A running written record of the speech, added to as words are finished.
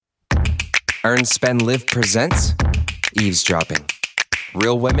Earn, Spend, Live presents Eavesdropping.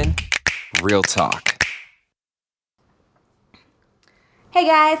 Real women, real talk. Hey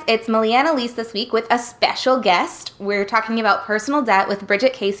guys, it's Malia and Elise this week with a special guest. We're talking about personal debt with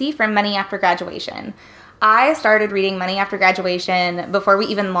Bridget Casey from Money After Graduation. I started reading Money After Graduation before we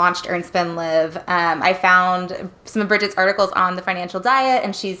even launched Earn, Spend, Live. I found some of Bridget's articles on the financial diet,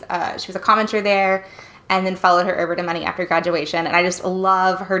 and she was a commenter there, and then followed her over to Money After Graduation. And I just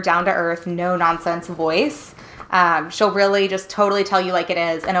love her down-to-earth, no-nonsense voice. She'll really just totally tell you like it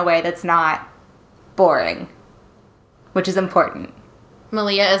is in a way that's not boring, which is important.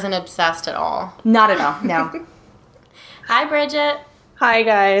 Malia isn't obsessed at all. Not at all, no. Hi, Bridget. Hi,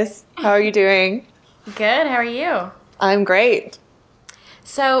 guys. How are you doing? Good. How are you? I'm great.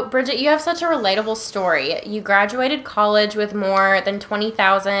 So, Bridget, you have such a relatable story. You graduated college with more than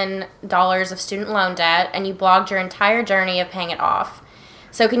 $20,000 of student loan debt, and you blogged your entire journey of paying it off.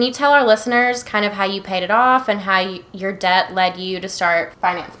 So can you tell our listeners kind of how you paid it off and how your debt led you to start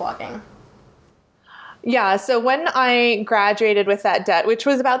finance blogging? Yeah, so when I graduated with that debt, which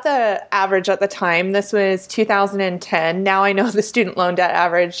was about the average at the time, this was 2010. Now I know the student loan debt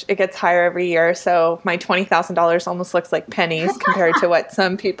average, it gets higher every year. So my $20,000 almost looks like pennies compared to what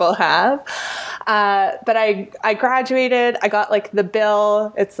some people have. But I graduated, I got like the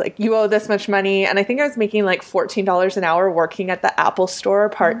bill. It's like, you owe this much money. And I think I was making like $14 an hour working at the Apple store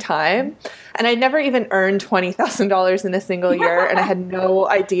part-time. And I'd never even earned $20,000 in a single year. And I had no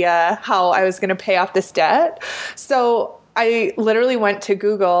idea how I was going to pay off this debt. So I literally went to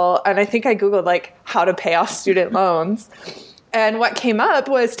Google, and I think I Googled like how to pay off student loans. And what came up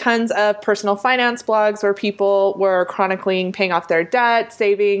was tons of personal finance blogs where people were chronicling paying off their debt,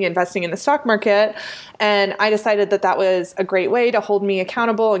 saving, investing in the stock market. And I decided that that was a great way to hold me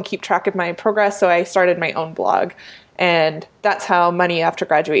accountable and keep track of my progress. So I started my own blog. And that's how Money After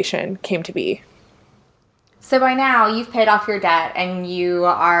Graduation came to be. So by now, you've paid off your debt, and you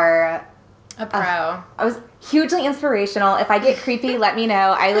are a pro. I was hugely inspirational. If I get creepy, let me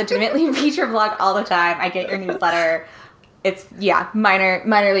know. I legitimately read your blog all the time. I get your newsletter. It's,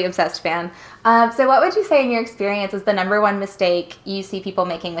 minorly obsessed fan. So what would you say in your experience is the number one mistake you see people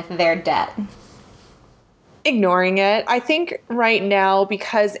making with their debt? Ignoring it. I think right now,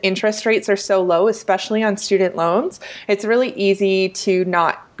 because interest rates are so low, especially on student loans, it's really easy to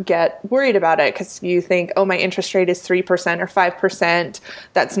not get worried about it because you think, oh, my interest rate is 3% or 5%.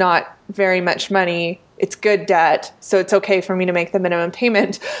 That's not very much money. It's good debt, so it's okay for me to make the minimum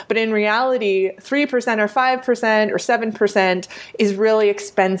payment. But in reality, 3% or 5% or 7% is really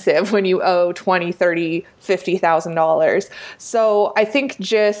expensive when you owe $20,000, $30,000, $50,000. So I think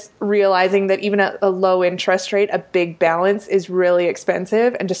just realizing that even at a low interest rate, a big balance is really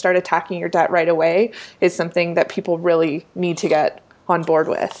expensive, and to start attacking your debt right away is something that people really need to get on board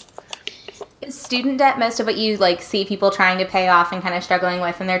with. Is student debt most of what you see people trying to pay off and kind of struggling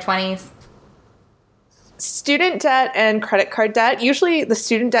with in their 20s? Student debt and credit card debt, usually the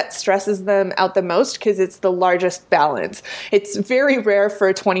student debt stresses them out the most because it's the largest balance. It's very rare for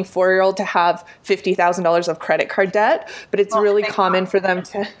a 24-year-old to have $50,000 of credit card debt, but it's really common for them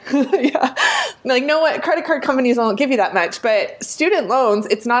to, credit card companies won't give you that much, but student loans,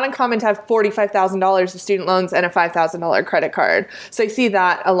 it's not uncommon to have $45,000 of student loans and a $5,000 credit card. So I see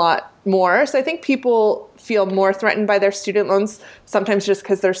that a lot more. So I think people feel more threatened by their student loans, sometimes just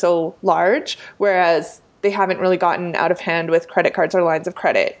because they're so large, whereas they haven't really gotten out of hand with credit cards or lines of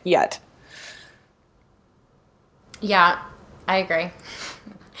credit yet. Yeah, I agree.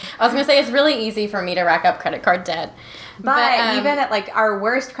 I was going to say it's really easy for me to rack up credit card debt. But even at our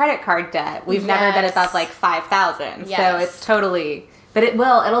worst credit card debt, we've never been above $5,000. Yes. So it's totally, but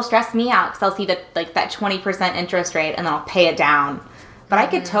it'll stress me out because I'll see that 20% interest rate and then I'll pay it down. But I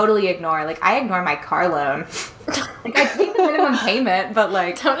could totally ignore, I ignore my car loan. I pay the minimum payment, but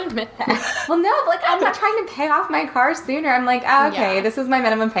Don't admit that. Well, no, but I'm not trying to pay off my car sooner. I'm okay, This is my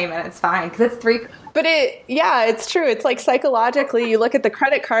minimum payment. It's fine, because it's 3%. But it's true. It's psychologically, you look at the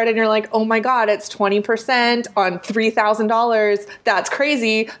credit card and you're like, oh my God, it's 20% on $3,000. That's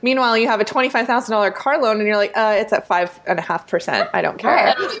crazy. Meanwhile, you have a $25,000 car loan and you're like, it's at 5.5%. I don't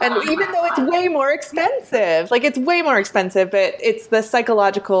care. And even though it's way more expensive, but it's the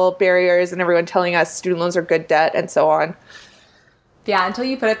psychological barriers and everyone telling us student loans are good debt and so on. Yeah, until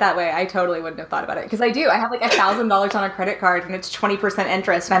you put it that way, I totally wouldn't have thought about it. Because I do. I have $1,000 on a credit card and it's 20%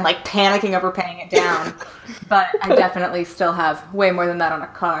 interest and I'm panicking over paying it down. But I definitely still have way more than that on a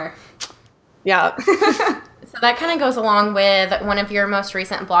car. Yeah. So That kind of goes along with one of your most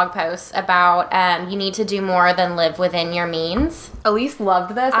recent blog posts about you need to do more than live within your means. Elise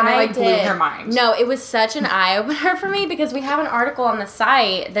loved this, and it blew her mind. No, it was such an eye-opener for me because we have an article on the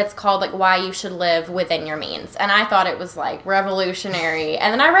site that's called like Why You Should Live Within Your Means, and I thought it was like revolutionary.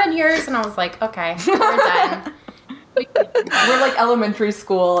 And then I read yours, and I was like, okay, we're done. We're like elementary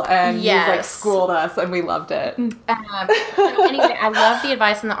school, and Yes. you've like schooled us, and we loved it. So anyway, I love the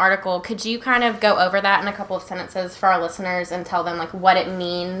advice in the article. Could you kind of go over that in a couple of sentences for our listeners and tell them like what it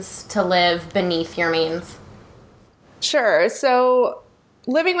means to live beneath your means? Sure. So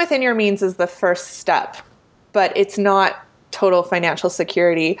living within your means is the first step, but it's not total financial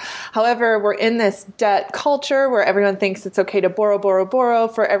security. However, we're in this debt culture where everyone thinks it's okay to borrow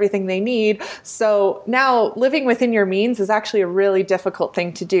for everything they need. So now living within your means is actually a really difficult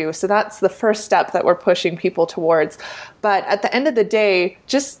thing to do. So that's the first step that we're pushing people towards. But at the end of the day,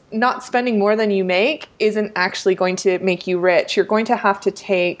 just not spending more than you make isn't actually going to make you rich. You're going to have to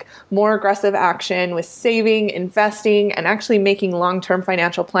take more aggressive action with saving, investing, and actually making long-term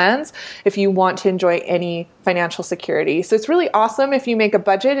financial plans if you want to enjoy any financial security. So it's really awesome if you make a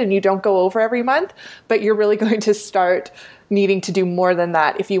budget and you don't go over every month, but you're really going to start needing to do more than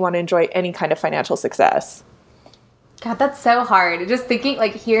that if you want to enjoy any kind of financial success. God, that's so hard. Just thinking,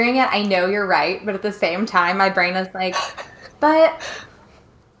 like, hearing it, I know you're right, but at the same time, my brain is like, but...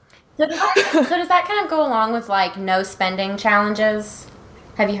 So does that kind of go along with like no spending challenges?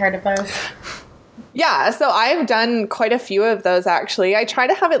 Have you heard of those? Yeah, so I've done quite a few of those actually. I try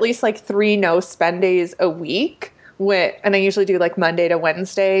to have at least like 3 no spend days a week. And I usually do like Monday to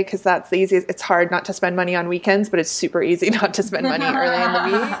Wednesday because that's the easiest. It's hard not to spend money on weekends, but it's super easy not to spend money early in the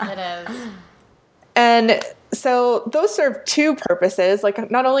week. It is. And so those serve 2 purposes.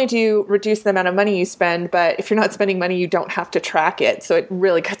 Like not only do you reduce the amount of money you spend, but if you're not spending money, you don't have to track it. So it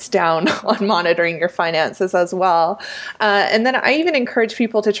really cuts down on monitoring your finances as well. And then I even encourage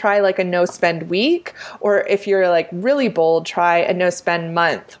people to try like a no spend week, or if you're like really bold, try a no spend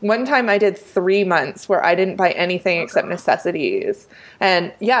month. One time I did 3 months where I didn't buy anything except necessities.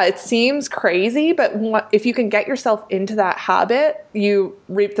 And yeah, it seems crazy, but if you can get yourself into that habit, you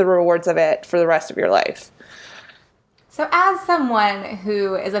reap the rewards of it for the rest of your life. So as someone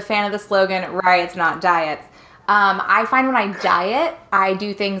who is a fan of the slogan, riots, not diets, I find when I diet, I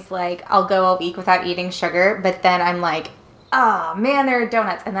do things like I'll go a week without eating sugar, but then I'm like, oh man, there are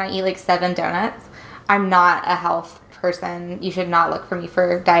donuts. And then I eat like 7 donuts. I'm not a health person. You should not look for me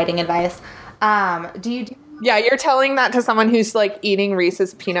for dieting advice. Do Yeah, you're telling that to someone who's like eating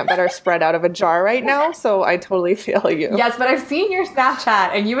Reese's peanut butter spread out of a jar right now, so I totally feel you. Yes, but I've seen your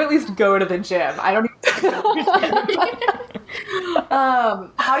Snapchat, and you at least go to the gym. I don't even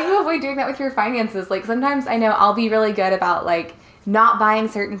how do you avoid doing that with your finances? Like, sometimes I know I'll be really good about, like, not buying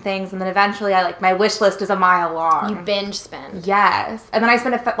certain things, and then eventually my wish list is a mile long. You binge spend. Yes. And then I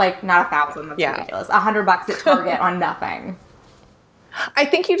spend, not 1,000, that's ridiculous, $100 at Target on nothing. I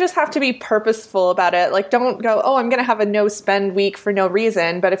think you just have to be purposeful about it. Like, don't go, oh, I'm going to have a no spend week for no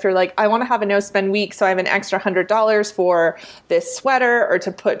reason. But if you're like, I want to have a no spend week so I have an extra $100 for this sweater or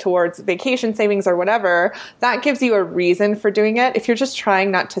to put towards vacation savings or whatever, that gives you a reason for doing it. If you're just trying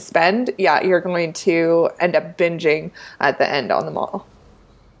not to spend, yeah, you're going to end up binging at the end on the mall.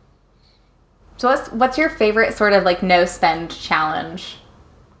 So what's your favorite sort of like no spend challenge?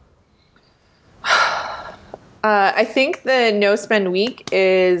 I think the no spend week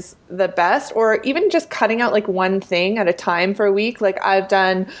is the best, or even just cutting out like one thing at a time for a week. Like I've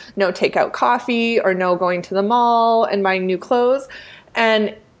done no takeout coffee or no going to the mall and buying new clothes.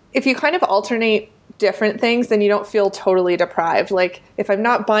 And if you kind of alternate different things, then you don't feel totally deprived. Like if I'm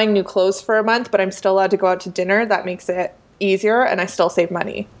not buying new clothes for a month, but I'm still allowed to go out to dinner, that makes it easier and I still save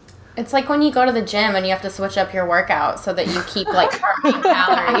money. It's like when you go to the gym and you have to switch up your workout so that you keep like burning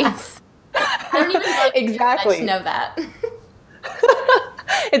calories. I don't even know Exactly. I just know that.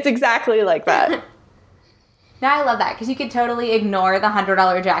 It's exactly like that. Now I love that because you could totally ignore the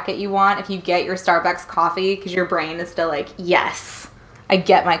 $100 jacket you want if you get your Starbucks coffee because your brain is still like, yes, I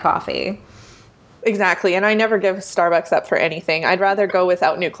get my coffee. Exactly. And I never give Starbucks up for anything. I'd rather go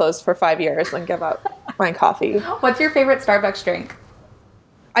without new clothes for 5 years than give up my coffee. What's your favorite Starbucks drink?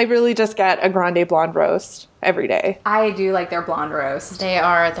 I really just get a grande blonde roast every day. I do like their blonde roast.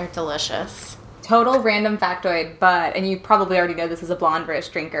 They're delicious. Total random factoid, and you probably already know this as a blonde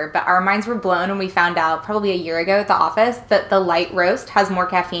roast drinker, but our minds were blown when we found out probably a year ago at the office that the light roast has more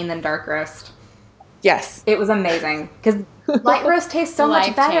caffeine than dark roast. Yes. It was amazing because light roast tastes so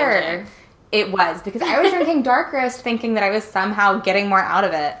much better. Life-changing. It was because I was drinking dark roast thinking that I was somehow getting more out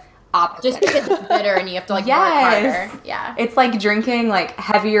of it. Opposite. Just because it's bitter and you have to like work harder. Yeah. It's like drinking like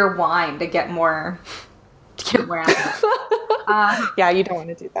heavier wine to get question where Yeah, you don't want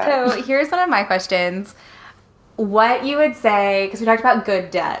to do that. So here's one of my questions. What you would say, because we talked about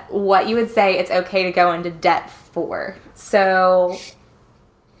good debt, what you would say it's okay to go into debt for. So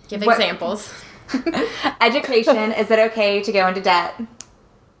Give examples. education, is it okay to go into debt?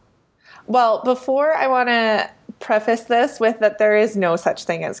 Well, before I want to preface this with that there is no such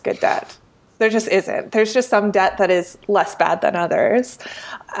thing as good debt. There just isn't. There's just some debt that is less bad than others.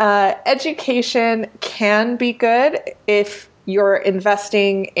 Education can be good if you're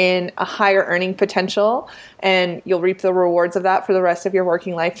investing in a higher earning potential and you'll reap the rewards of that for the rest of your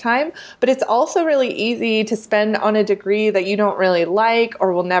working lifetime. But it's also really easy to spend on a degree that you don't really like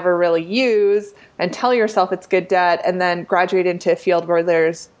or will never really use and tell yourself it's good debt and then graduate into a field where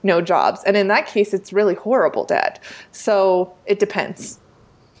there's no jobs. And in that case, it's really horrible debt. So it depends.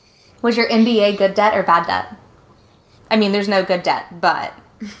 Was your MBA good debt or bad debt? I mean, there's no good debt, but...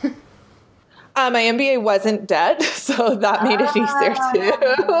 My MBA wasn't debt, so that made it easier too.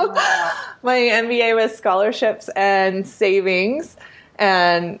 My MBA was scholarships and savings,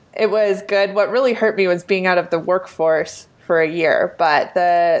 and it was good. What really hurt me was being out of the workforce for a year, but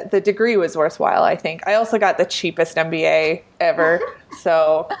the degree was worthwhile, I think. I also got the cheapest MBA ever,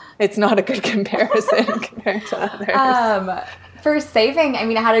 so it's not a good comparison compared to others. For saving, I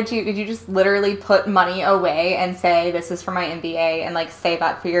mean, did you just literally put money away and say, this is for my MBA and like save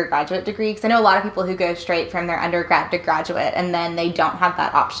up for your graduate degree? Because I know a lot of people who go straight from their undergrad to graduate and then they don't have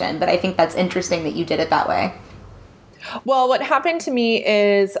that option. But I think that's interesting that you did it that way. Well, what happened to me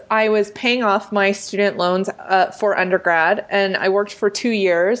is I was paying off my student loans for undergrad, and I worked for 2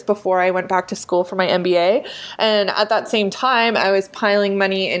 years before I went back to school for my MBA. And at that same time, I was piling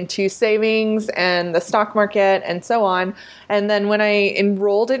money into savings and the stock market and so on. And then when I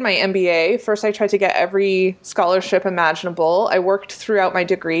enrolled in my MBA, first I tried to get every scholarship imaginable. I worked throughout my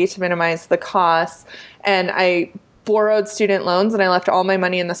degree to minimize the costs, and I borrowed student loans and I left all my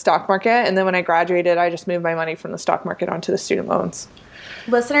money in the stock market. And then when I graduated, I just moved my money from the stock market onto the student loans.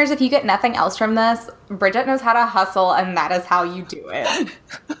 Listeners, if you get nothing else from this, Bridget knows how to hustle, and that is how you do it.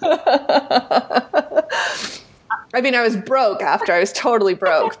 I mean, I was broke after. I was totally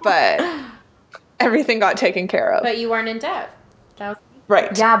broke, but everything got taken care of. But you weren't in debt.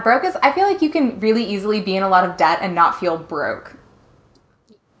 Right. Yeah, broke is, I feel like you can really easily be in a lot of debt and not feel broke.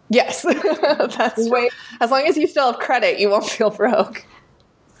 Yes, that's true. As long as you still have credit, you won't feel broke.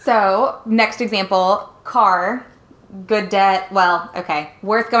 So, next example, car, good debt, well, okay,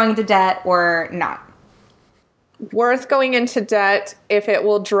 worth going into debt or not? Worth going into debt if it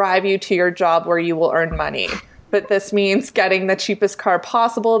will drive you to your job where you will earn money. But this means getting the cheapest car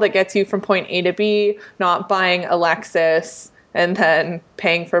possible that gets you from point A to B, not buying a Lexus and then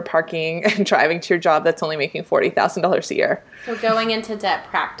paying for parking and driving to your job that's only making $40,000 a year. So going into debt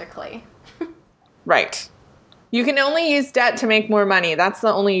practically. Right. You can only use debt to make more money. That's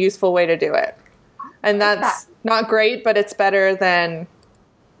the only useful way to do it. And that's not great, but it's better than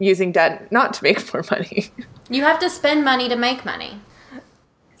using debt not to make more money. You have to spend money to make money.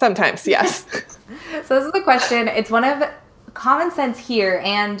 Sometimes, yes. So this is the question. It's one of common sense here.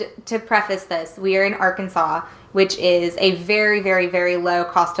 And to preface this, we are in Arkansas, which is a very, very, very low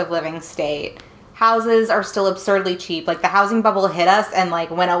cost of living state. Houses are still absurdly cheap. Like, the housing bubble hit us and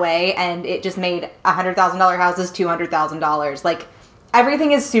like went away, and it just made $100,000 houses $200,000. Like,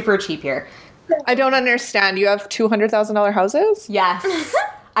 everything is super cheap here. I don't understand. You have $200,000 houses? Yes.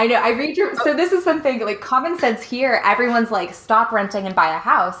 I know. I read your... So this is something, like, common sense here. Everyone's like, stop renting and buy a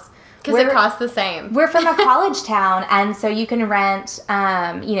house. Because it costs the same. We're from a college town, and so you can rent,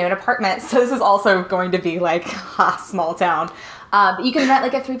 an apartment. So this is also going to be like a small town. You can rent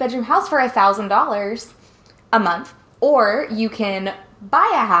like a 3-bedroom house for $1,000 a month, or you can buy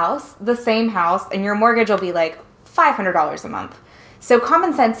a house, the same house, and your mortgage will be like $500 a month. So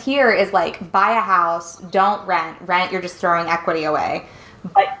common sense here is like, buy a house, don't rent. Rent, you're just throwing equity away.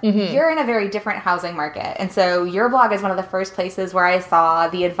 But you're in a very different housing market. And so your blog is one of the first places where I saw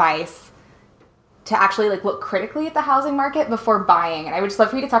the advice to actually like look critically at the housing market before buying. And I would just love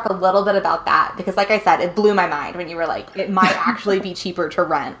for you to talk a little bit about that, because like I said, it blew my mind when you were like, it might actually be cheaper to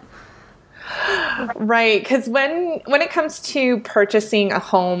rent. Right, because when it comes to purchasing a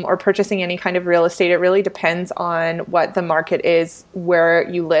home or purchasing any kind of real estate, it really depends on what the market is where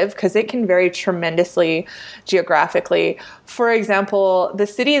you live, because it can vary tremendously geographically. For example, the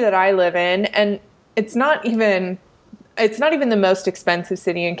city that I live in, and it's not even the most expensive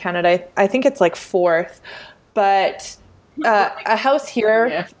city in Canada. I think it's like 4th, but a house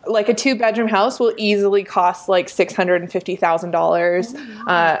here, like a 2-bedroom house, will easily cost like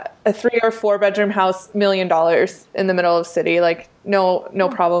 $650,000. A 3 or 4-bedroom house, $1 million in the middle of the city, like no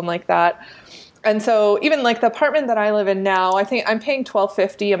problem like that. And so even like the apartment that I live in now, I think I'm paying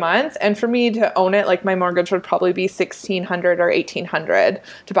 $1,250 a month. And for me to own it, like my mortgage would probably be $1,600 or $1,800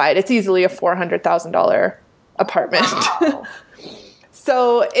 to buy it. It's easily a $400,000 apartment. Wow.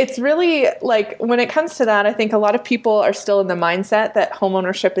 So it's really like when it comes to that, I think a lot of people are still in the mindset that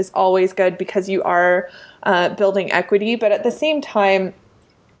homeownership is always good because you are building equity. But at the same time,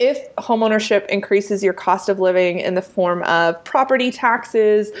 if homeownership increases your cost of living in the form of property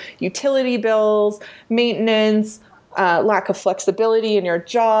taxes, utility bills, maintenance, lack of flexibility in your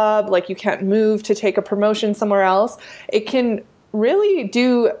job, like you can't move to take a promotion somewhere else, it can really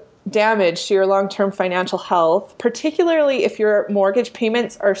do damage to your long-term financial health, particularly if your mortgage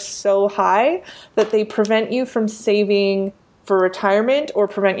payments are so high that they prevent you from saving for retirement or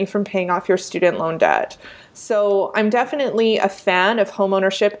prevent you from paying off your student loan debt. So I'm definitely a fan of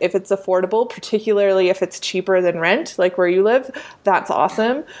homeownership if it's affordable, particularly if it's cheaper than rent, like where you live. That's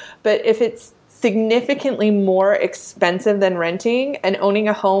awesome. But if it's significantly more expensive than renting and owning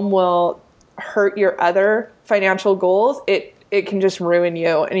a home will hurt your other financial goals, it can just ruin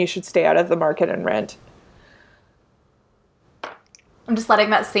you, and you should stay out of the market and rent. I'm just letting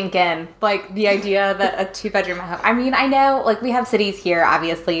that sink in. Like, the idea that a 2-bedroom home... I mean, I know, like, we have cities here,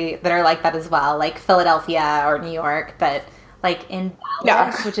 obviously, that are like that as well, like Philadelphia or New York, but, like, in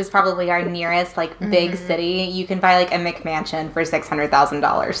Dallas, which is probably our nearest, like, big city, you can buy, like, a McMansion for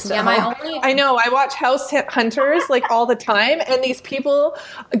 $600,000. So. Yeah, I know. I watch House Hunters, like, all the time, and these people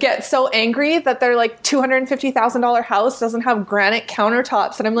get so angry that their, like, $250,000 house doesn't have granite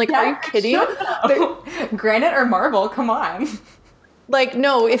countertops, and I'm like, are you kidding? Granite or marble? Come on. Like,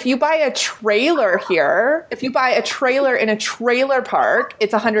 no, if you buy a trailer here, if you buy a trailer in a trailer park,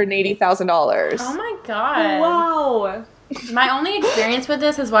 it's $180,000. Oh my God. Wow. My only experience with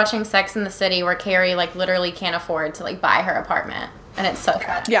this is watching Sex and the City, where Carrie, like, literally can't afford to, like, buy her apartment. And it's so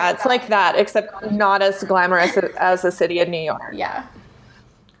sad. Yeah, it's like that, except not as glamorous as the city of New York. Yeah.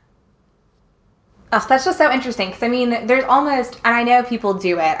 Oh, that's just so interesting. Because, I mean, there's almost... And I know people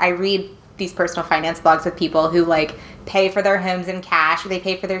do it. I read these personal finance blogs with people who, like, pay for their homes in cash, or they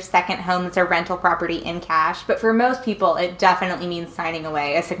pay for their second home that's a rental property in cash. But for most people, it definitely means signing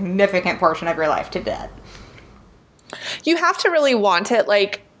away a significant portion of your life to debt. You have to really want it.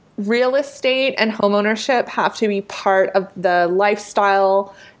 Like, real estate and homeownership have to be part of the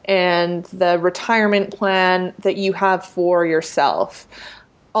lifestyle and the retirement plan that you have for yourself.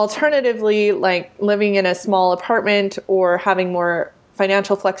 Alternatively, like living in a small apartment or having more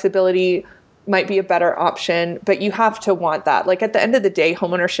financial flexibility might be a better option, but you have to want that. Like, at the end of the day,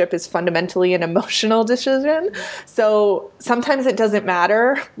 homeownership is fundamentally an emotional decision. So sometimes it doesn't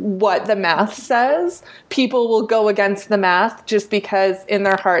matter what the math says. People will go against the math just because in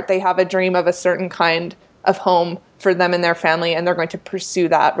their heart they have a dream of a certain kind of home for them and their family, and they're going to pursue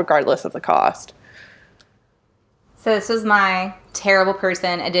that regardless of the cost. So this was my terrible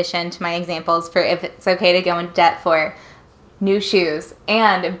person addition to my examples for if it's okay to go into debt for new shoes.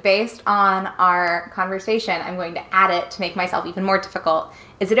 And based on our conversation, I'm going to add it to make myself even more difficult.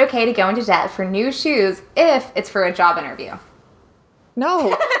 Is it okay to go into debt for new shoes if it's for a job interview? No,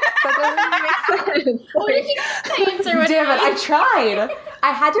 that doesn't make sense. What did you answer? Damn it, I tried.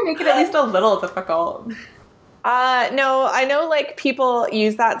 I had to make it at least a little difficult. No, I know like people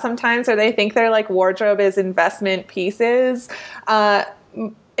use that sometimes, or they think their like wardrobe is investment pieces.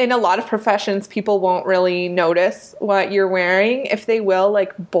 In a lot of professions, people won't really notice what you're wearing. If they will,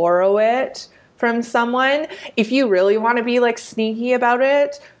 like, borrow it from someone. If you really want to be, like, sneaky about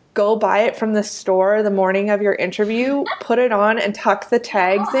it, go buy it from the store the morning of your interview, put it on and tuck the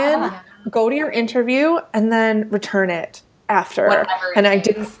tags in, go to your interview, and then return it after. And I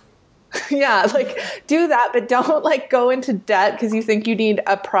didn't... Yeah, like, do that, but don't, like, go into debt because you think you need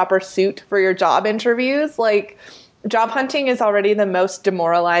a proper suit for your job interviews. Like... Job hunting is already the most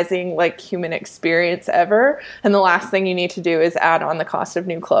demoralizing, like, human experience ever. And the last thing you need to do is add on the cost of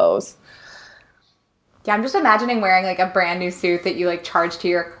new clothes. Yeah, I'm just imagining wearing, like, a brand new suit that you, like, charge to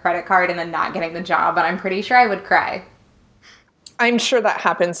your credit card and then not getting the job. And I'm pretty sure I would cry. I'm sure that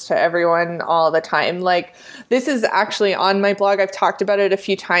happens to everyone all the time. Like, this is actually on my blog. I've talked about it a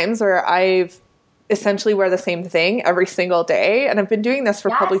few times where I've essentially wear the same thing every single day. And I've been doing this for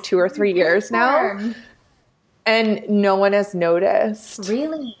probably 2 or 3 years now. And no one has noticed.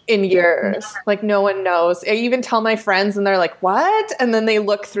 Really? In years. Like, no one knows. I even tell my friends and they're like, what? And then they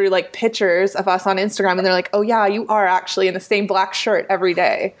look through, like, pictures of us on Instagram and they're like, oh, yeah, you are actually in the same black shirt every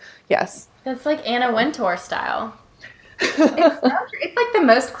day. Yes. That's like Anna Wintour style. It's like the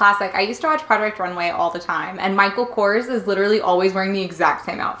most classic. I used to watch Project Runway all the time. And Michael Kors is literally always wearing the exact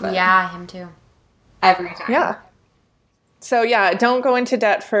same outfit. Yeah, him too. Every time. Yeah. So yeah, don't go into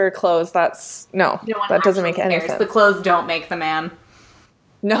debt for clothes. That doesn't make any sense. The clothes don't make the man.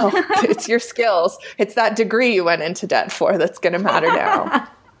 No, it's your skills. It's that degree you went into debt for that's going to matter now.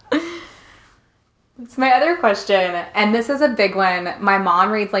 It's my other question, and this is a big one. My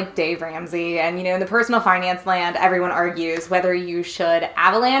mom reads like Dave Ramsey, and in the personal finance land, everyone argues whether you should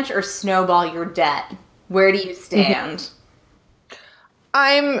avalanche or snowball your debt. Where do you stand?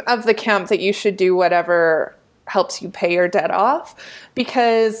 I'm of the camp that you should do whatever helps you pay your debt off,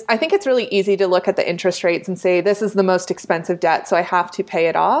 because I think it's really easy to look at the interest rates and say, this is the most expensive debt, so I have to pay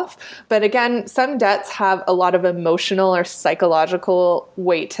it off. But again, some debts have a lot of emotional or psychological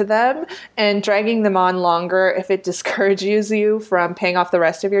weight to them, and dragging them on longer, if it discourages you from paying off the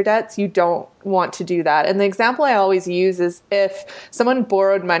rest of your debts, you don't want to do that. And the example I always use is if someone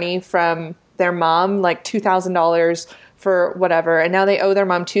borrowed money from their mom, like $2,000 for whatever, and now they owe their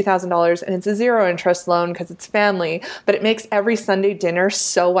mom $2,000 and it's a 0 interest loan because it's family, but it makes every Sunday dinner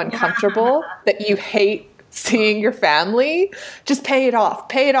so uncomfortable that you hate seeing your family. Just pay it off.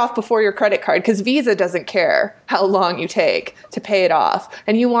 Pay it off before your credit card, because Visa doesn't care how long you take to pay it off,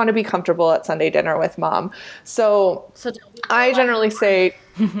 and you want to be comfortable at Sunday dinner with mom. So I generally say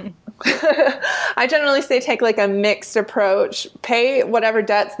take like a mixed approach. Pay whatever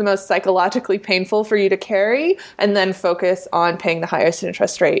debt's the most psychologically painful for you to carry, and then focus on paying the highest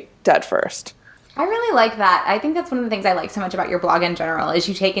interest rate debt first. I really like that. I think that's one of the things I like so much about your blog in general, is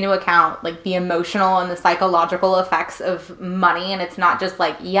you take into account like the emotional and the psychological effects of money, and it's not just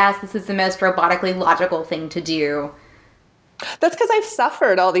like, yes, this is the most robotically logical thing to do. That's because I've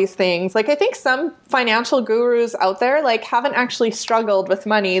suffered all these things. Like, I think some financial gurus out there, like, haven't actually struggled with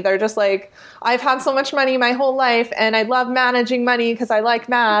money. They're just like, I've had so much money my whole life, and I love managing money because I like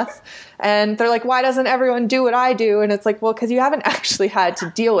math. And they're like, why doesn't everyone do what I do? And it's like, well, because you haven't actually had to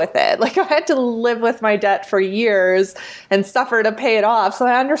deal with it. Like, I had to live with my debt for years and suffer to pay it off. So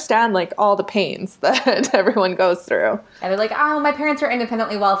I understand, like, all the pains that everyone goes through. And they're like, oh, my parents are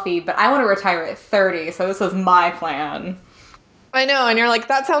independently wealthy, but I want to retire at 30, so this was my plan. I know, and you're like,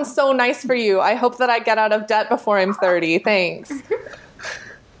 that sounds so nice for you. I hope that I get out of debt before I'm 30. Thanks.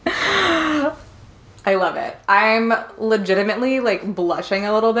 I love it. I'm legitimately, like, blushing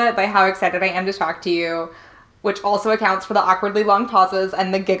a little bit by how excited I am to talk to you, which also accounts for the awkwardly long pauses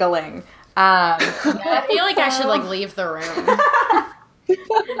and the giggling. I feel like I should, like, leave the room.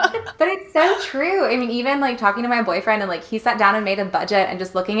 But it's so true. I mean, even, like, talking to my boyfriend, and, like, he sat down and made a budget, and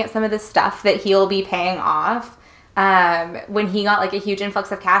just looking at some of the stuff that he'll be paying off. When he got like a huge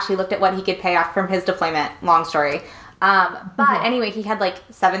influx of cash, he looked at what he could pay off from his deployment. Long story. But anyway, he had like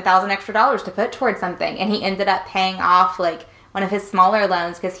 $7,000 extra to put towards something, and he ended up paying off like one of his smaller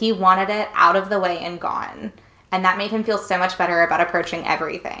loans because he wanted it out of the way and gone. And that made him feel so much better about approaching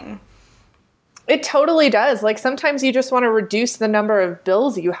everything. It totally does. Like, sometimes you just want to reduce the number of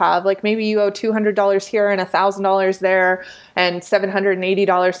bills you have. Like, maybe you owe $200 here and $1,000 there and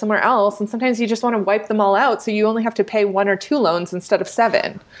 $780 somewhere else. And sometimes you just want to wipe them all out, so you only have to pay 1 or 2 loans instead of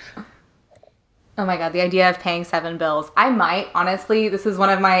 7. Oh my God, the idea of paying 7 bills. I might, honestly, this is one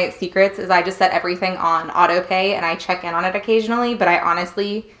of my secrets, is I just set everything on auto pay and I check in on it occasionally, but I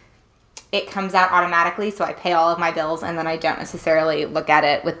honestly, it comes out automatically, so I pay all of my bills, and then I don't necessarily look at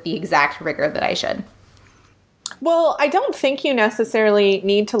it with the exact rigor that I should. Well, I don't think you necessarily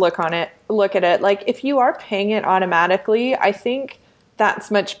need to look at it. Like, if you are paying it automatically, I think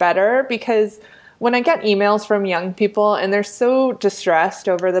that's much better, because when I get emails from young people and they're so distressed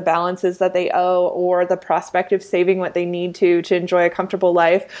over the balances that they owe or the prospect of saving what they need to enjoy a comfortable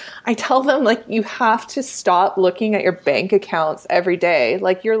life, I tell them, like, you have to stop looking at your bank accounts every day.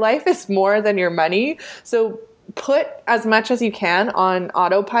 Like, your life is more than your money. So put as much as you can on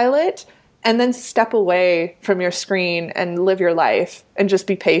autopilot, and then step away from your screen and live your life and just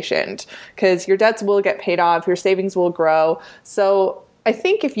be patient, because your debts will get paid off. Your savings will grow. So I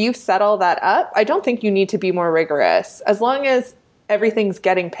think if you set all that up, I don't think you need to be more rigorous. As long as everything's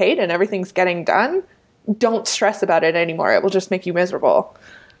getting paid and everything's getting done, don't stress about it anymore. It will just make you miserable.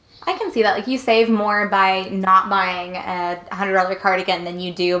 I can see that. Like, you save more by not buying a $100 cardigan than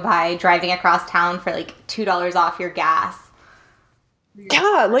you do by driving across town for like $2 off your gas.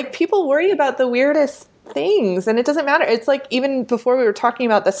 Yeah, like, people worry about the weirdest things, and it doesn't matter. It's like, even before we were talking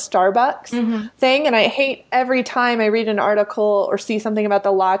about the Starbucks thing, and I hate every time I read an article or see something about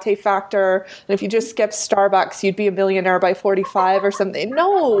the latte factor, and if you just skip Starbucks, you'd be a millionaire by 45 or something.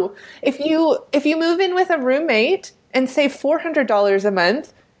 No, if you move in with a roommate and save $400 a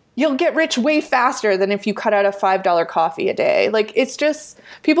month, you'll get rich way faster than if you cut out a $5 coffee a day. Like, it's just,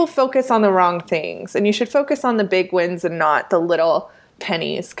 people focus on the wrong things, and you should focus on the big wins and not the little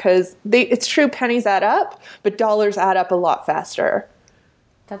pennies, because it's true, pennies add up, but dollars add up a lot faster.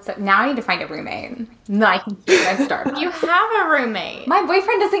 Now I need to find a roommate. No, I can keep it started. You have a roommate. My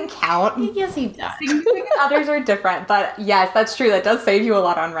boyfriend doesn't count. Yes, he does. Significant others are different, but yes, that's true. That does save you a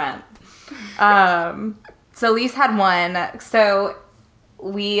lot on rent. So Lise had one. So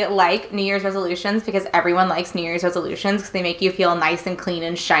we like New Year's resolutions because everyone likes New Year's resolutions because they make you feel nice and clean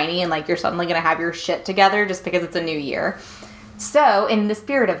and shiny and like you're suddenly going to have your shit together just because it's a new year. So in the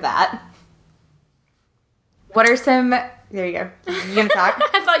spirit of that, what are some... There you go. You gonna talk?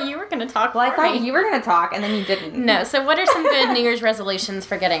 I thought you were going to talk. Well, I thought you were going to talk, and then you didn't. No, so what are some good New Year's resolutions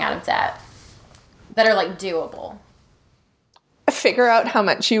for getting out of debt that are, like, doable? Figure out how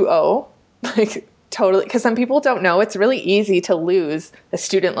much you owe. Like, totally. Because some people don't know. It's really easy to lose a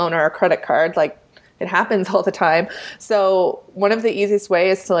student loan or a credit card. Like, it happens all the time. So one of the easiest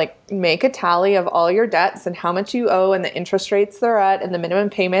ways is to, like, make a tally of all your debts and how much you owe and the interest rates they're at and the minimum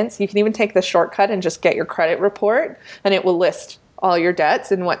payments. You can even take the shortcut and just get your credit report, and it will list all your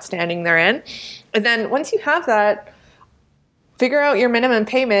debts and what standing they're in. And then once you have that, figure out your minimum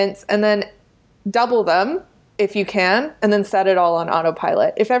payments and then double them if you can, and then set it all on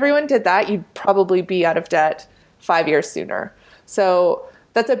autopilot. If everyone did that, you'd probably be out of debt 5 years sooner. So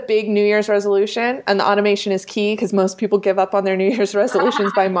that's a big New Year's resolution, and the automation is key because most people give up on their New Year's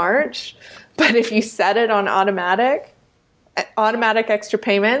resolutions by March. But if you set it on automatic extra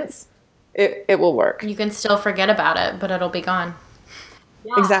payments, it will work. You can still forget about it, but it'll be gone.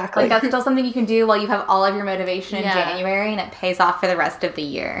 Yeah. Exactly. Like that's still something you can do while you have all of your motivation in January, and it pays off for the rest of the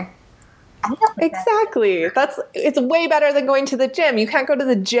year. Exactly. It's way better than going to the gym. You can't go to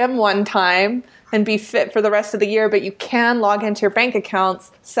the gym one time and be fit for the rest of the year, but you can log into your bank accounts,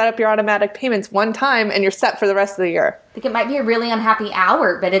 set up your automatic payments one time, and you're set for the rest of the year. I think it might be a really unhappy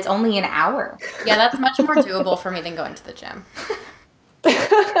hour, but it's only an hour. Yeah, that's much more doable for me than going to the gym.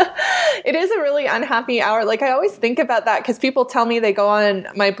 It is a really unhappy hour. Like, I always think about that because people tell me they go on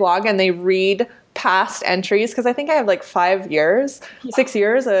my blog and they read past entries, because I think I have like 6 years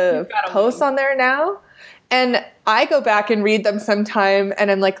of posts on there now. And I go back and read them sometime, and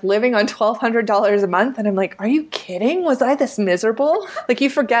I'm like living on $1,200 a month, and I'm like, are you kidding? Was I this miserable? Like, you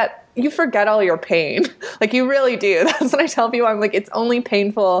forget all your pain. Like, you really do. That's what I tell people. I'm like, it's only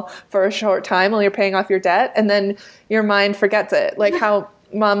painful for a short time while you're paying off your debt, and then your mind forgets it. Like how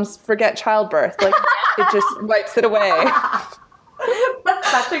moms forget childbirth. Like, it just wipes it away. That's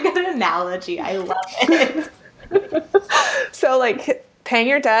such a good analogy. I love it. So, like, paying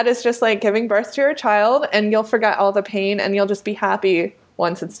your debt is just like giving birth to your child, and you'll forget all the pain, and you'll just be happy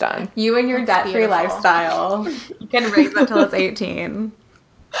once it's done. You and your debt-free lifestyle. You can raise it till it's 18.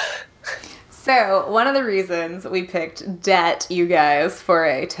 So, one of the reasons we picked debt, you guys, for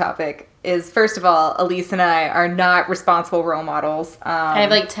a topic is, first of all, Elise and I are not responsible role models. I have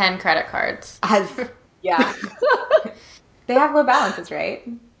like 10 credit cards. Yeah. They have low balances, right?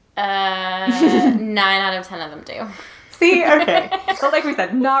 9 out of 10 of them do. See? Okay. So like we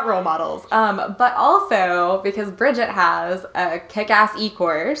said, not role models. But also because Bridget has a kick-ass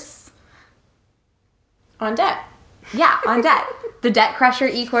e-course. On debt. Yeah, on debt. The Debt Crusher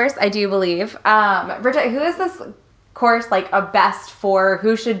e-course, I do believe. Bridget, who is this course like a best for?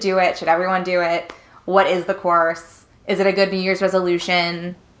 Who should do it? Should everyone do it? What is the course? Is it a good New Year's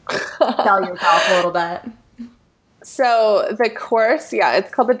resolution? Tell yourself a little bit. So the course,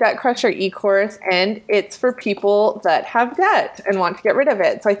 it's called the Debt Crusher e-course, and it's for people that have debt and want to get rid of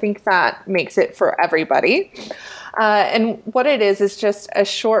it. So I think that makes it for everybody. And what it is just a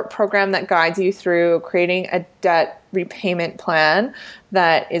short program that guides you through creating a debt repayment plan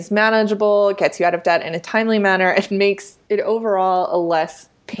that is manageable, gets you out of debt in a timely manner, and makes it overall a less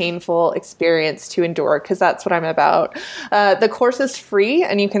painful experience to endure, because that's what I'm about. The course is free,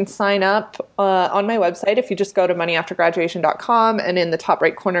 and you can sign up on my website. If you just go to moneyaftergraduation.com, and in the top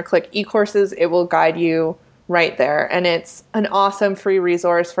right corner click e-courses, it will guide you right there. And it's an awesome free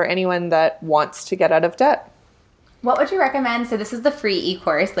resource for anyone that wants to get out of debt. What would you recommend? So this is the free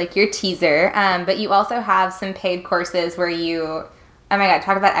e-course, like your teaser, but you also have some paid courses where you... Oh my God,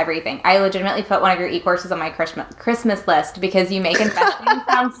 talk about everything. I legitimately put one of your e-courses on my Christmas list because you make investing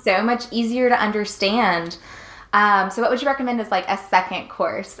sound so much easier to understand. So what would you recommend as like a second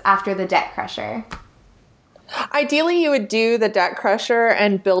course after the Debt Crusher? Ideally, you would do the Debt Crusher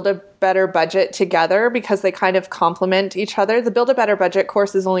and Build a Better Budget together because they kind of complement each other. The Build a Better Budget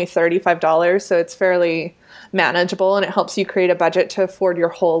course is only $35, so it's fairly manageable, and it helps you create a budget to afford your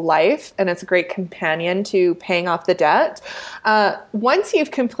whole life. And it's a great companion to paying off the debt. Once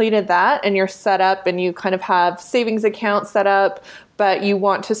you've completed that and you're set up and you kind of have savings accounts set up, but you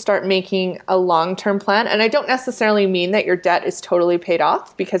want to start making a long-term plan. And I don't necessarily mean that your debt is totally paid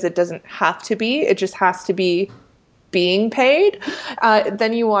off, because it doesn't have to be. It just has to be being paid.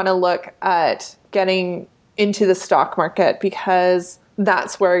 Then you want to look at getting into the stock market, because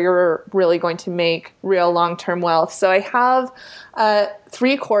that's where you're really going to make real long-term wealth. So I have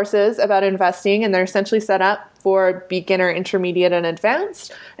 3 courses about investing, and they're essentially set up for beginner, intermediate, and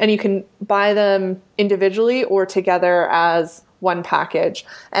advanced. And you can buy them individually or together as one package.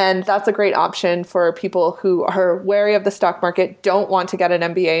 And that's a great option for people who are wary of the stock market, don't want to get an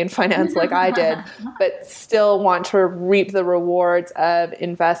MBA in finance like I did, but still want to reap the rewards of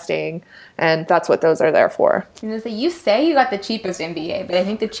investing. And that's what those are there for. So you say you got the cheapest MBA, but I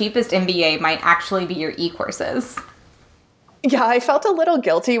think the cheapest MBA might actually be your e-courses. Yeah, I felt a little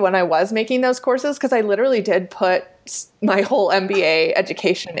guilty when I was making those courses, because I literally did put my whole MBA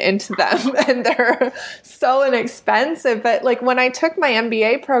education into them, and they're so inexpensive. But like when I took my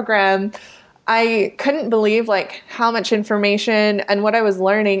MBA program, I couldn't believe like how much information and what I was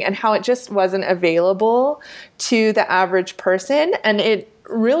learning, and how it just wasn't available to the average person. And it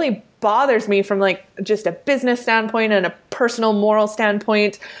really bothers me from like just a business standpoint and a personal moral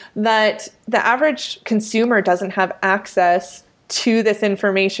standpoint that the average consumer doesn't have access to this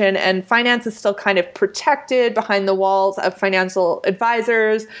information, and finance is still kind of protected behind the walls of financial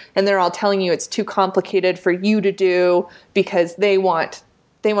advisors, and they're all telling you it's too complicated for you to do, because they want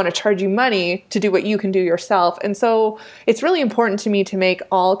to charge you money to do what you can do yourself. And so it's really important to me to make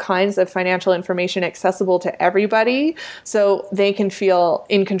all kinds of financial information accessible to everybody, so they can feel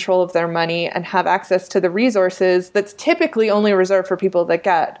in control of their money and have access to the resources that's typically only reserved for people that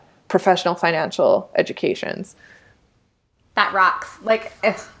get professional financial educations. That rocks. Like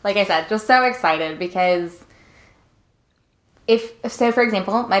I said, just so excited, because for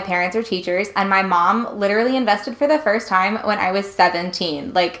example, my parents are teachers, and my mom literally invested for the first time when I was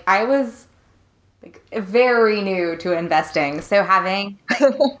 17. Like, I was like very new to investing. So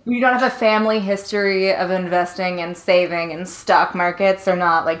we don't have a family history of investing and saving in stock markets, or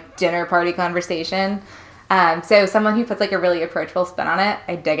not like dinner party conversation. So someone who puts like a really approachable spin on it,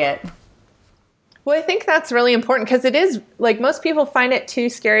 I dig it. Well, I think that's really important, because it is, like, most people find it too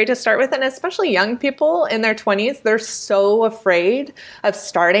scary to start with, and especially young people in their 20s, they're so afraid of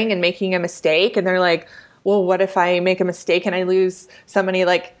starting and making a mistake, and they're like, well, what if I make a mistake and I lose some money?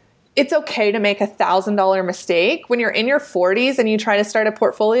 Like, it's okay to make $1,000 mistake. When you're in your 40s and you try to start a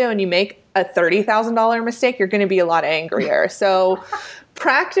portfolio and you make a $30,000 mistake, you're going to be a lot angrier. So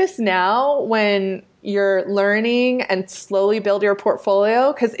practice now when you're learning, and slowly build your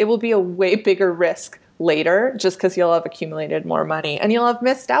portfolio, because it will be a way bigger risk later, just because you'll have accumulated more money and you'll have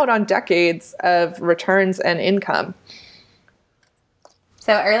missed out on decades of returns and income.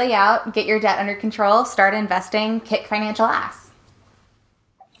 So early out, get your debt under control, start investing, kick financial ass.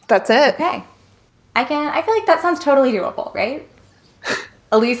 That's it. Okay. I feel like that sounds totally doable, right?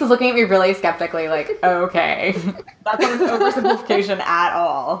 Elise is looking at me really skeptically, like, okay. That's not an oversimplification at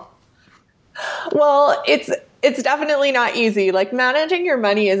all. Well, it's definitely not easy. Like, managing your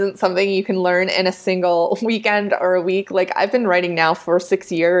money isn't something you can learn in a single weekend or a week. Like, I've been writing now for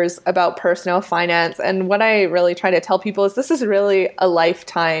 6 years about personal finance. And what I really try to tell people is this is really a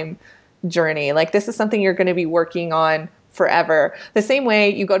lifetime journey. Like, this is something you're going to be working on forever. The same way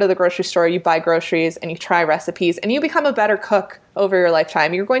you go to the grocery store, you buy groceries and you try recipes, and you become a better cook over your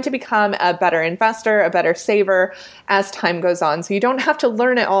lifetime. You're going to become a better investor, a better saver as time goes on. So you don't have to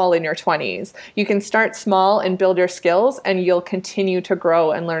learn it all in your 20s. You can start small and build your skills, and you'll continue to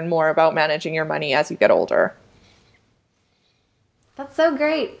grow and learn more about managing your money as you get older. That's so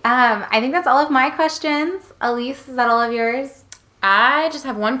great. I think that's all of my questions. Elise, is that all of yours? I just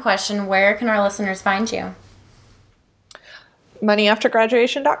have one question. Where can our listeners find you?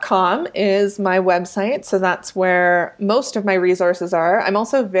 moneyaftergraduation.com is my website, so that's where most of my resources are. I'm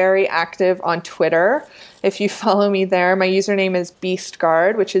also very active on Twitter. If you follow me there, my username is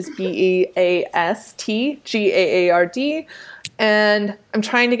BeastGard, which is BeastGaard. And I'm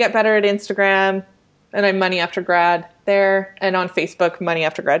trying to get better at Instagram, and I'm Money After Grad there, and on Facebook, Money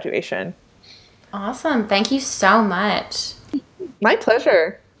After Graduation. Awesome. Thank you so much. My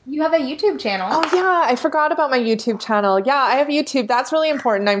pleasure. You have a YouTube channel. Oh, yeah. I forgot about my YouTube channel. Yeah, I have YouTube. That's really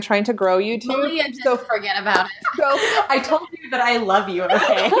important. I'm trying to grow YouTube. Malia didn't forget about it. So I told you that I love you,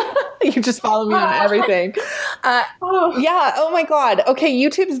 okay? You just follow me on everything. Yeah. Oh, my God. Okay,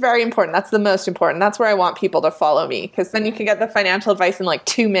 YouTube is very important. That's the most important. That's where I want people to follow me, because then you can get the financial advice in like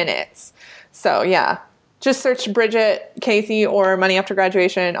 2 minutes. So, yeah. Just search Bridget Casey or Money After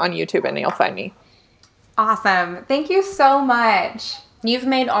Graduation on YouTube and you'll find me. Awesome. Thank you so much. You've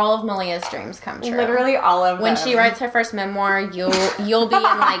made all of Malia's dreams come true. Literally all of them. When she writes her first memoir, you'll be in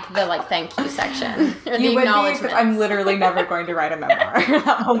like the thank you section. Or the You would be, acknowledgements. because I'm literally never going to write a memoir.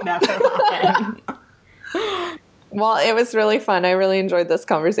 That will never happen. Well, it was really fun. I really enjoyed this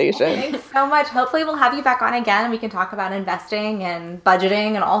conversation. Thanks so much. Hopefully we'll have you back on again and we can talk about investing and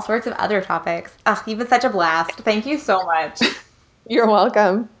budgeting and all sorts of other topics. Oh, you've been such a blast. Thank you so much. You're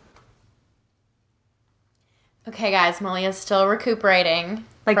welcome. Okay, guys, Malia's still recuperating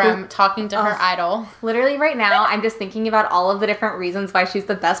Like from the- talking to her idol. Literally right now, I'm just thinking about all of the different reasons why she's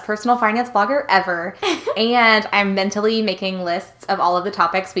the best personal finance blogger ever. And I'm mentally making lists of all of the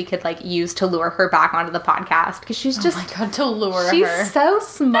topics we could use to lure her back onto the podcast. Because she's just, Oh my God, to lure she's her. so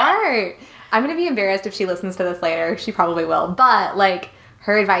smart. I'm going to be embarrassed if she listens to this later. She probably will. But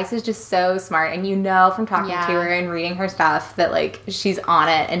her advice is just so smart. And from talking Yeah. to her and reading her stuff that she's on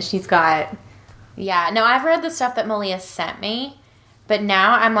it and she's got... Yeah, no, I've read the stuff that Malia sent me, but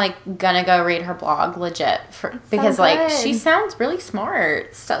now I'm gonna go read her blog legit because good. she sounds really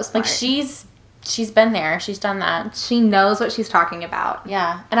smart. So smart. She's been there. She's done that. She knows what she's talking about.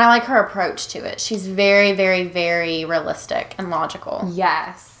 Yeah, and I like her approach to it. She's very, very, very realistic and logical.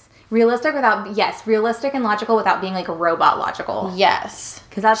 Yes. Realistic and logical without being a robot logical. Yes,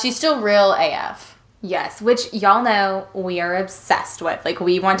 Because she's still real AF. Yes, which y'all know we are obsessed with.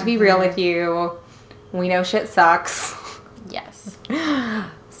 We want to be real with you. We know shit sucks. Yes,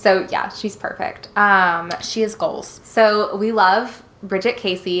 So, yeah, she's perfect. she has goals. So, we love Bridget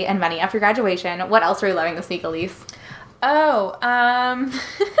Casey and Money After Graduation. What else are we loving this week, Elise? Oh, I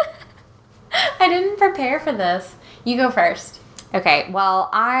didn't prepare for this. You go first. Okay, well,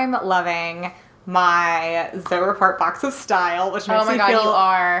 I'm loving my Zoe Report box of style, which makes Oh my me God, feel... you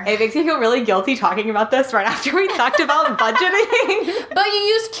are. It makes me feel really guilty talking about this right after we talked about budgeting. But you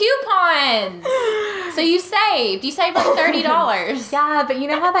used coupons. So you saved. You saved $30. Yeah, but you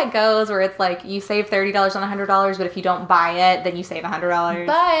know how that goes where it's you save $30 on $100, but if you don't buy it, then you save $100.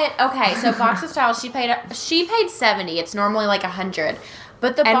 But okay, so box of style, she paid $70. It's normally $100.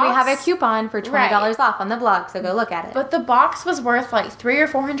 But the and box, we have a coupon for $20 Right. off on the blog, so go look at it. But the box was worth $300 or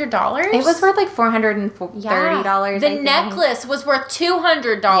 $400. It was worth $430. The necklace was worth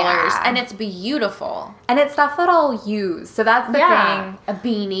 $200, Yeah. and it's beautiful. And it's stuff that I'll use. So that's the thing. A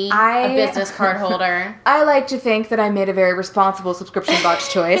beanie, I- a business card holder. I like to think that I made a very responsible subscription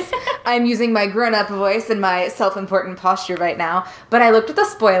box choice. I'm using my grown-up voice and my self-important posture right now. But I looked at the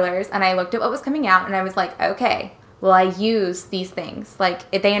spoilers, and I looked at what was coming out, and I was like, okay, well, I use these things.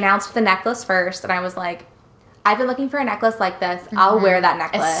 They announced the necklace first, and I was like, I've been looking for a necklace like this. I'll wear that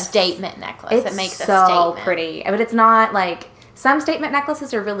necklace. A statement necklace. It's It makes so a statement. pretty. But it's not some statement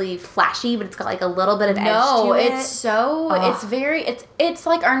necklaces are really flashy, but it's got a little bit of edge to it. It's so, Ugh. it's very, it's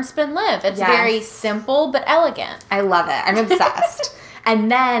like Earn, Spend, Live. It's Yes. very simple but elegant. I love it. I'm obsessed.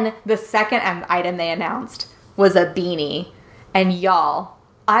 And then the second item they announced was a beanie. And y'all,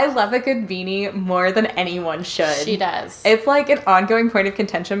 I love a good beanie more than anyone should. She does. It's an ongoing point of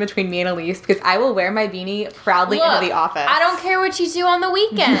contention between me and Elise because I will wear my beanie proudly into the office. I don't care what you do on the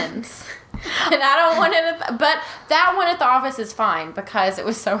weekends. And I don't want it, but that one at the office is fine because it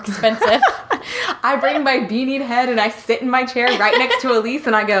was so expensive. I bring my beanie head and I sit in my chair right next to Elise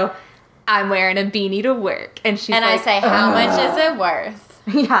and I go, I'm wearing a beanie to work. And she's And I say, how much is it worth?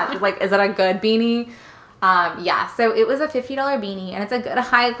 Yeah, she's like, is it a good beanie? Yeah, so it was a $50 beanie, and it's a good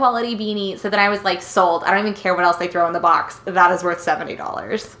high quality beanie. So then I was sold. I don't even care what else they throw in the box. That is worth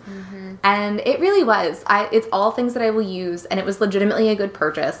 $70. And it really was. It's all things that I will use, and it was legitimately a good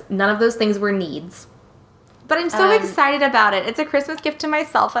purchase. None of those things were needs. But I'm so excited about it. It's a Christmas gift to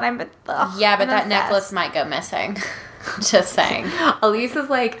myself, and I'm Yeah, but I'm that obsessed. necklace might go missing. Just saying. Elise is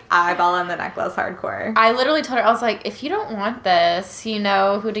eyeballing the necklace hardcore. I literally told her, I was like, if you don't want this, you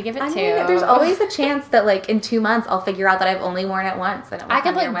know who to give it to. There's always a chance that in 2 months I'll figure out that I've only worn it once. And it will I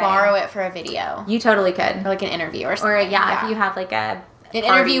could come your way. borrow it for a video. You totally could. Or an interview or something. Or if you have a an party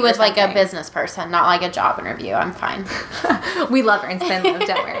interview or with a something. business person, not a job interview. I'm fine. We love Earn, Spend, Live,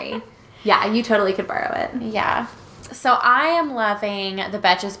 don't worry. Yeah, you totally could borrow it. Yeah. So I am loving the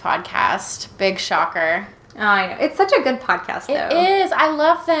Betches podcast. Big shocker. Oh, I know. It's such a good podcast, though. It is. I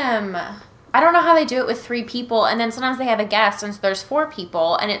love them. I don't know how they do it with 3 people, and then sometimes they have a guest, and so there's 4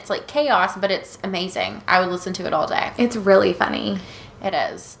 people, and it's chaos, but it's amazing. I would listen to it all day. It's really funny. It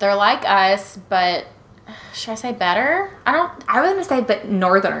is. They're like us, but should I say better? I was going to say, but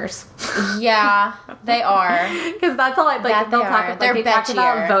Northerners. Yeah, they are. Because that's all That they'll they talk are. about. They're They talked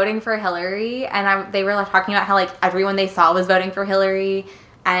about betchier. voting for Hillary, and they were talking about how everyone they saw was voting for Hillary.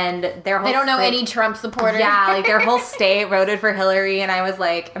 and their whole They don't know state- any Trump supporters. Yeah, like their whole state voted for Hillary, and I was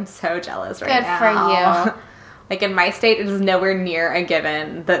like, I'm so jealous right Good now. for you. Like in my state, it is nowhere near a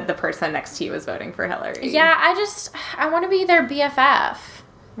given that the person next to you is voting for Hillary. Yeah, I want to be their BFF.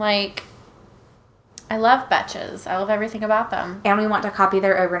 Like, I love betches. I love everything about them. And we want to copy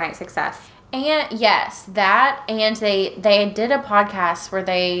their overnight success. And yes, that, and they did a podcast where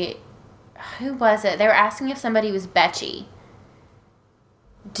who was it? They were asking if somebody was betchy.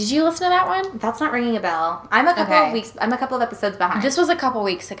 Did you listen to that one? That's not ringing a bell. I'm a couple of episodes behind. This was a couple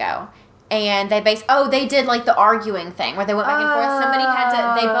weeks ago. And they did like the arguing thing where they went back and forth. Somebody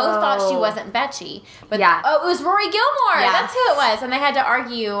they both thought she wasn't betchy. But Yeah. it was Rory Gilmore. Yes. That's who it was. And they had to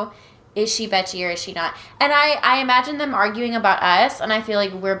argue, is she betchy or is she not? And I imagine them arguing about us, and I feel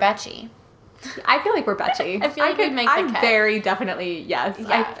like we're betchy. I feel like we're betchy. I feel like we'd make the I'm cut. very definitely, yes.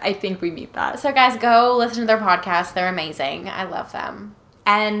 Yeah. I think we meet that. So guys, go listen to their podcast. They're amazing. I love them.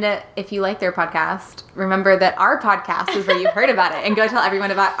 And if you like their podcast, remember that our podcast is where you heard about it, and go tell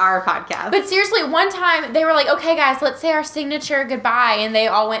everyone about our podcast. But seriously, one time they were like, okay, guys, let's say our signature goodbye. And they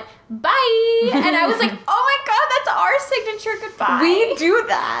all went, bye. And I was like, oh my God, that's our signature goodbye. we do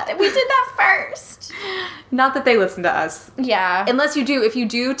that. We did that first. Not that they listen to us. Yeah. Unless you do. If you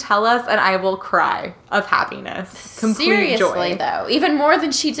do, tell us, and I will cry of happiness. Complete Seriously, joy. though. Even more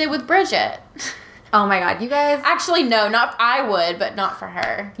than she did with Bridget. Oh my God, you guys. Actually, no, not I would, but not for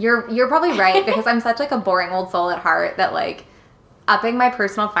her. You're probably right, because I'm such like a boring old soul at heart that like upping my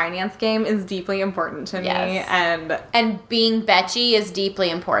personal finance game is deeply important to me. Yes. And being betchy is deeply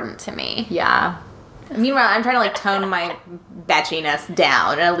important to me. Yeah. Meanwhile, I'm trying to like tone my betchiness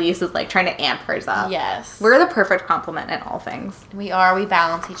down, and Elise is like trying to amp hers up. Yes. We're the perfect complement in all things. We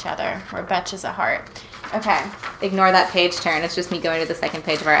balance each other. We're betches at heart. Okay. Ignore that page turn. It's just me going to the second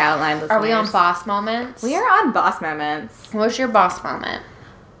page of our outline. Listeners. Are we on boss moments? We are on boss moments. What was your boss moment?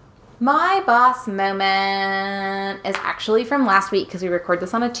 My boss moment is actually from last week, because we record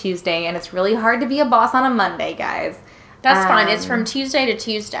this on a Tuesday, and it's really hard to be a boss on a Monday, guys. That's fine. It's from Tuesday to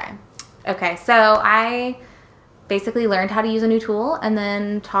Tuesday. Okay, so I basically learned how to use a new tool and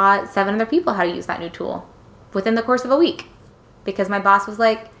then taught 7 other people how to use that new tool within the course of a week, because my boss was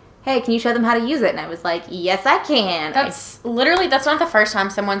like, hey, can you show them how to use it? And I was like, yes, I can. That's not the first time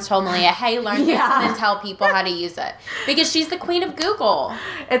someone's told Malia, hey, learn this and then tell people how to use it. Because she's the queen of Google.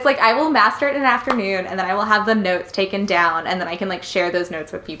 It's like I will master it in an afternoon, and then I will have the notes taken down, and then I can like share those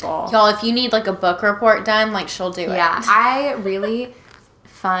notes with people. Y'all, if you need like a book report done, like she'll do it. Yeah, I really,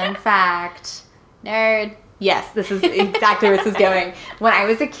 fun fact. Nerd. Yes, this is exactly where this is going. When I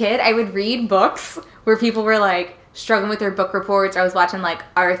was a kid, I would read books where people were like struggling with their book reports. I was watching like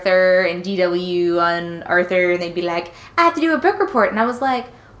Arthur and DW on Arthur, and they'd be like, I have to do a book report. And I was like,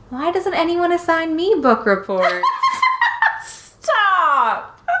 why doesn't anyone assign me book reports?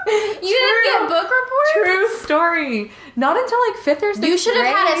 Stop. You didn't get book reports? True story. Not until like 5th or 6th You should have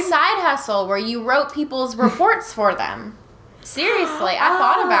had a grade. side hustle where you wrote people's reports for them. Seriously, I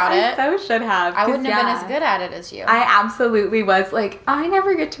thought about it. I so should have. I 'cause, wouldn't have been yeah, as good at it as you. I absolutely was like, I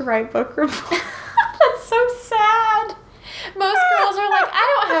never get to write book reports. That's so sad. Most girls are like,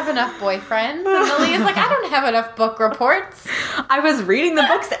 I don't have enough boyfriends. And Lilia's like, I don't have enough book reports. I was reading the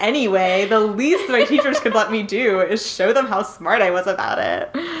books anyway. The least my teachers could let me do is show them how smart I was about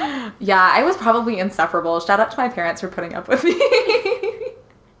it. Yeah, I was probably insufferable. Shout out to my parents for putting up with me.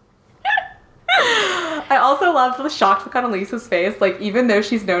 I also love the shocked look on Elise's face. Like, even though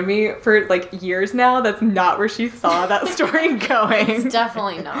she's known me for like years now, that's not where she saw that story going. It's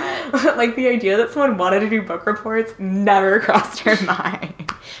definitely not. Like, the idea that someone wanted to do book reports never crossed her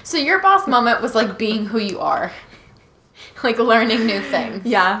mind. So your boss moment was like being who you are. Like learning new things.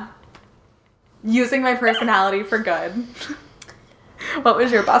 Yeah. Using my personality for good. What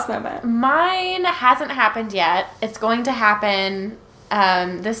was your boss moment? Mine hasn't happened yet. It's going to happen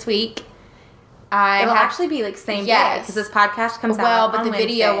this week. It'll actually be like same day, because this podcast comes out but on the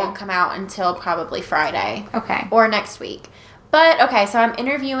video Wednesday. won't come out until probably Friday. Okay. Or next week. But, okay, so I'm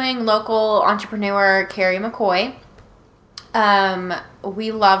interviewing local entrepreneur Carrie McCoy.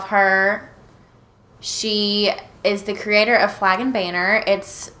 We love her. She is the creator of Flag and Banner.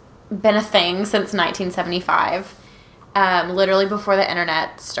 It's been a thing since 1975, literally before the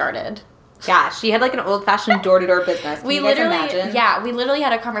internet started. Yeah, she had like an old-fashioned door-to-door business. Can you guys imagine? we literally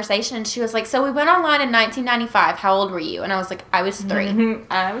had a conversation, and she was like, so we went online in 1995. How old were you? And I was like, I was 3. Mhm.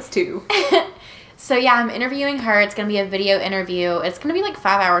 I was 2. So yeah, I'm interviewing her. It's going to be a video interview. It's going to be like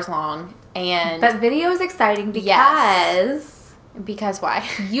 5 hours long. And But video is exciting because Yes. Because why?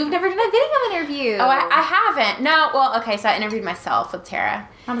 You've never done a video interview. Oh, I haven't. No, well, okay, so I interviewed myself with Tara.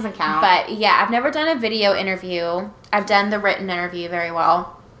 That doesn't count. But yeah, I've never done a video interview. I've done the written interview very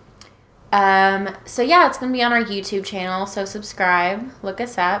well. So yeah, it's going to be on our YouTube channel, so subscribe, look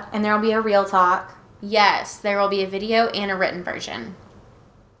us up. And there will be a real talk. Yes, there will be a video and a written version.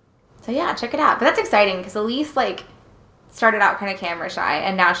 So yeah, check it out. But that's exciting because Elise, like, started out kind of camera shy,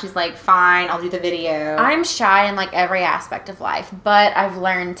 and now she's like, fine, I'll do the video. I'm shy in, like, every aspect of life, but I've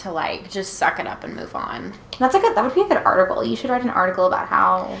learned to, like, just suck it up and move on. That would be a good article. You should write an article about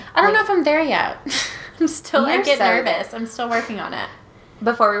how... I don't know if I'm there yet. I get so nervous. I'm still working on it.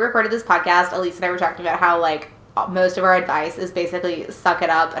 Before we recorded this podcast, Elise and I were talking about how, like, most of our advice is basically suck it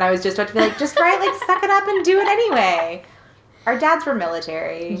up. And I was just about to be like, just write, like, suck it up and do it anyway. Our dads were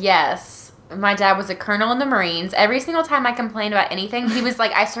military. Yes. My dad was a colonel in the Marines. Every single time I complained about anything, he was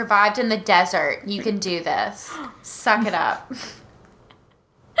like, I survived in the desert. You can do this. Suck it up.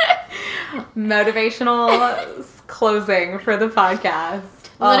 Motivational closing for the podcast.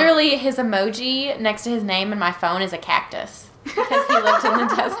 Literally, his emoji next to his name in my phone is a cactus. Because he lived in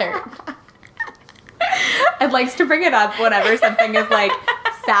the desert. And likes to bring it up whenever something is, like,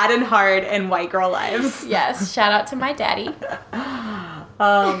 sad and hard in white girl lives. Yes. Shout out to my daddy.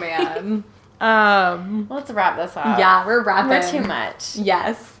 Oh, man. Let's wrap this up. Yeah, we're wrapping. We're too much.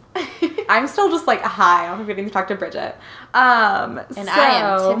 Yes. I'm still just, like, high off of getting to talk to Bridget. And I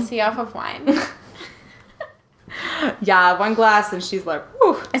am tipsy off of wine. Yeah, one glass and she's like,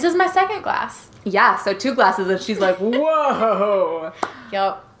 whew. This is my second glass. Yeah, so 2 glasses and she's like, whoa.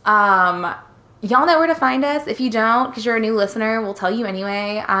 Yup. Y'all know where to find us. If you don't, because you're a new listener, we'll tell you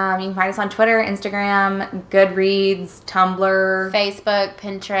anyway. You can find us on Twitter, Instagram, Goodreads, Tumblr, Facebook,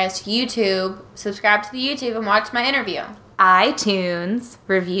 Pinterest, YouTube. Subscribe to the YouTube and watch my interview. iTunes.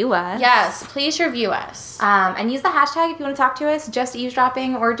 Review us. Yes, please review us. And use the hashtag if you want to talk to us, just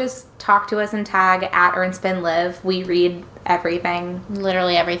eavesdropping, or just talk to us and tag @EarnSpinLive. We read everything.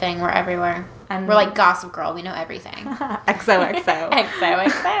 Literally everything. We're everywhere. And we're like Gossip Girl. We know everything. XOXO.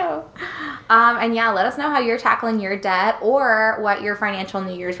 XOXO. And yeah, let us know how you're tackling your debt or what your financial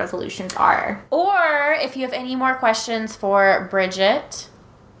New Year's resolutions are. Or if you have any more questions for Bridget,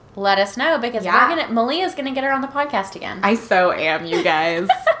 let us know because Malia's gonna get her on the podcast again. I so am, you guys.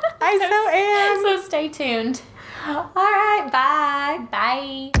 I so am. So stay tuned. All right, bye.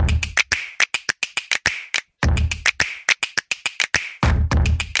 Bye.